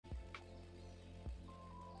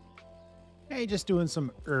Hey, just doing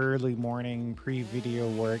some early morning pre-video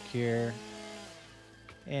work here.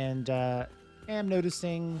 And I'm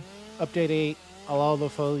noticing update 8, all the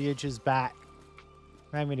foliage is back.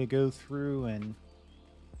 I'm having to go through and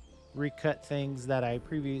recut things that I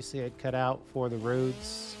previously had cut out for the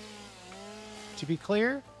roads to be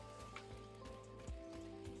clear,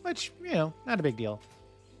 which, not a big deal.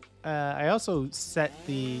 I also set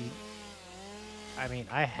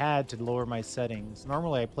I had to lower my settings.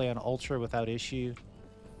 Normally I play on ultra without issue,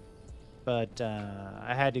 but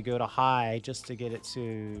I had to go to high just to get it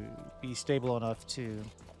to be stable enough to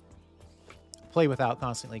play without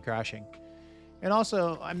constantly crashing. And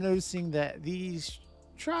also, I'm noticing that these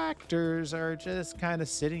tractors are just kind of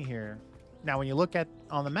sitting here. Now, when you look at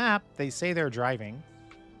on the map, they say they're driving.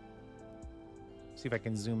 See if I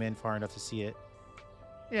can zoom in far enough to see it.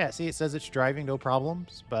 Yeah, see, it says it's driving, no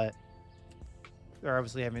problems, but they're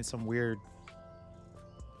obviously having some weird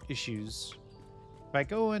issues. If I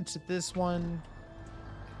go into this one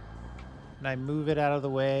and I move it out of the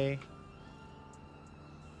way,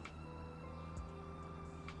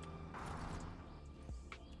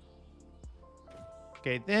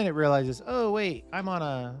 okay, then it realizes, oh wait, I'm on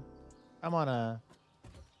a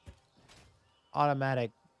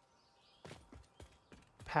automatic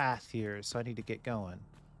path here, so I need to get going.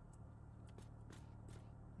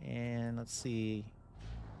 And let's see.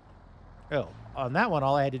 Oh, on that one,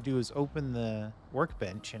 all I had to do was open the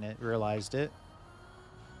workbench and it realized it.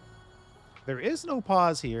 There is no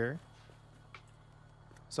pause here,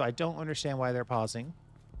 so I don't understand why they're pausing.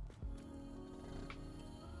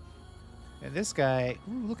 And this guy,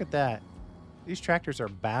 ooh, look at that. These tractors are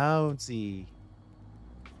bouncy.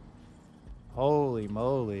 Holy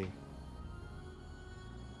moly.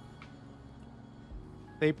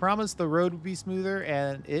 They promised the road would be smoother,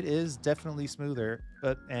 and it is definitely smoother,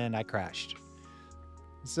 and I crashed.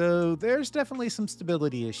 So there's definitely some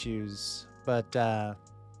stability issues, but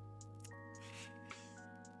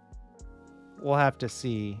we'll have to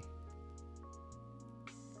see.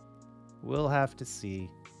 We'll have to see.